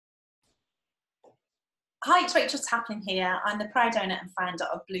Hi, it's Rachel Taplin here. I'm the proud owner and founder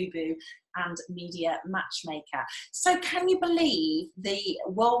of Blue Boo and Media Matchmaker. So can you believe the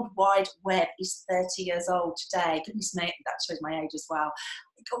World Wide Web is 30 years old today? Goodness me, that shows my age as well.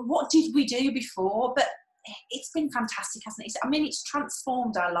 What did we do before? But it's been fantastic, hasn't it? I mean, it's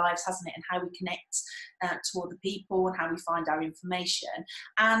transformed our lives, hasn't it? And how we connect to other people and how we find our information.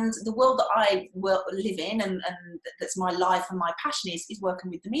 And the world that I live in and that's my life and my passion is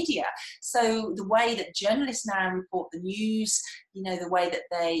working with the media. So the way that journalists now report the news, you know, the way that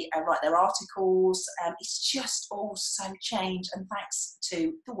they write their articles, it's just all so changed, and thanks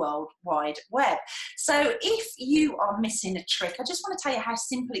to the World Wide Web. So if you are missing a trick, I just want to tell you how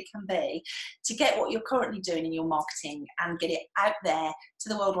simple it can be to get what you're currently doing in your marketing and get it out there to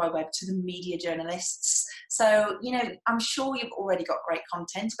the World Wide Web, to the media journalists. So, you know, I'm sure you've already got great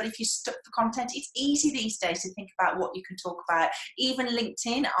content, but if you're stuck for content, it's easy these days to think about what you can talk about. Even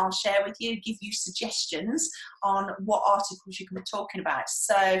LinkedIn, I'll share with you, give you suggestions on what articles you can be talking about.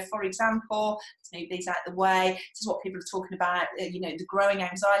 So, for example, let's move these out of the way. This is what people are talking about, you know, the growing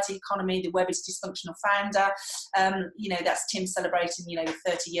anxiety economy, the web is dysfunctional founder. You know, that's Tim celebrating, you know,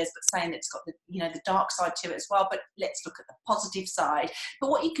 30 years, but saying that it's got the, you know, the dark side to it as well. But let's look at the positive side. But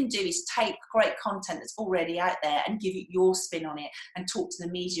what you can do is take great content that's already out there and give it your spin on it and talk to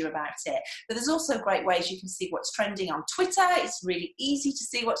the media about it. But there's also great ways you can see what's trending on Twitter. It's really easy to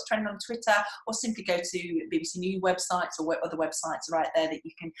see what's trending on Twitter, or simply go to BBC News websites or other websites are out there that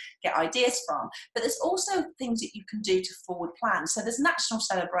you can get ideas from. But there's also things that you can do to forward plan. So there's national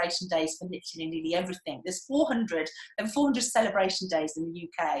celebration days for literally nearly everything. There's over 400 celebration days in the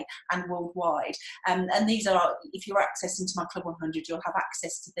UK and worldwide. And these are, if you're accessing to my Club 100, you'll have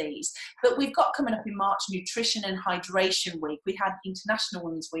access to these. But we've got coming up in March Nutrition and Hydration Week. We had International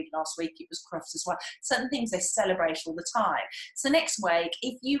Women's Week last week. It was Crufts as well. Certain things they celebrate all the time. So next week,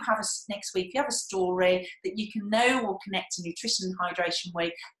 if you have a story that you can know will connect to Nutrition and Hydration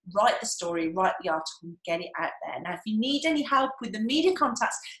Week, write the story, write the article, and get it out there. Now, if you need any help with the media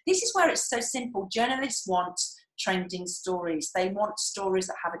contacts, this is where it's so simple. Journalists want trending stories. They want stories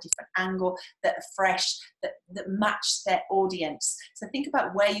that have a different angle, that are fresh, that match their audience. So think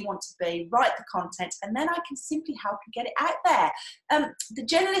about where you want to be, write the content, and then I can simply help you get it out there. The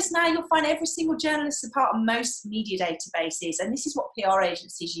journalists now, you'll find every single journalist is a part of most media databases, and this is what PR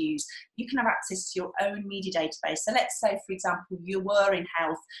agencies use. You can have access to your own media database. So let's say, for example, you were in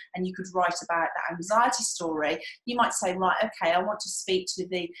health and you could write about that anxiety story. You might say, right, okay, I want to speak to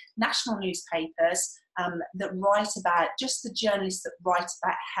the national newspapers that write about, just the journalists that write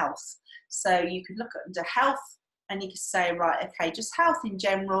about health. So you could look at the health and you could say, right, okay, just health in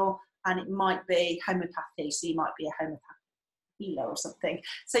general, and it might be homeopathy. So you might be a homeopath healer or something.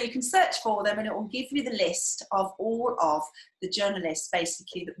 So you can search for them and it will give you the list of all of the journalists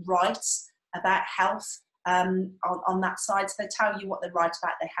basically that write about health on that side. So they tell you what they write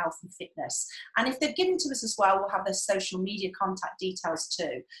about their health and fitness. And if they've given to us as well, we'll have their social media contact details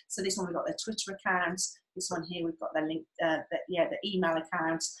too. So this one, we've got their Twitter account. This one here, we've got their link, the email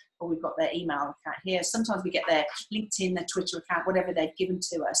account, or we've got their email account here. Sometimes we get their LinkedIn, their Twitter account, whatever they've given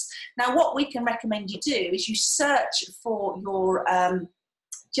to us. Now, what we can recommend you do is you search for your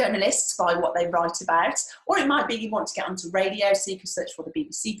journalists by what they write about, or it might be you want to get onto radio, so you can search for the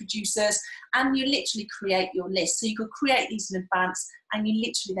BBC producers, and you literally create your list. So you could create these in advance, and you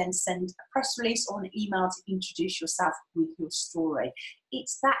literally then send a press release or an email to introduce yourself with your story.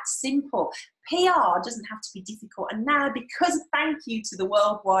 It's that simple. PR doesn't have to be difficult, and now, because thank you to the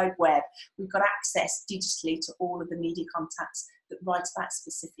World Wide Web, we've got access digitally to all of the media contacts that write about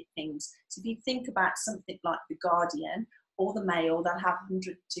specific things. So if you think about something like The Guardian or the Mail, they'll have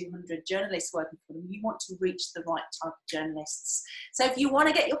 100, 200 journalists working for them. You want to reach the right type of journalists. So if you want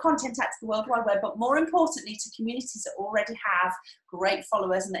to get your content out to the World Wide Web, but more importantly to communities that already have great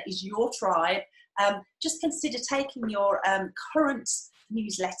followers and that is your tribe, just consider taking your current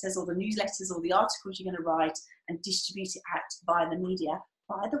newsletters or the articles you're going to write and distribute it out via the media,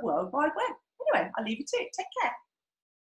 via the World Wide Web. Anyway, I'll leave you to it. Take care.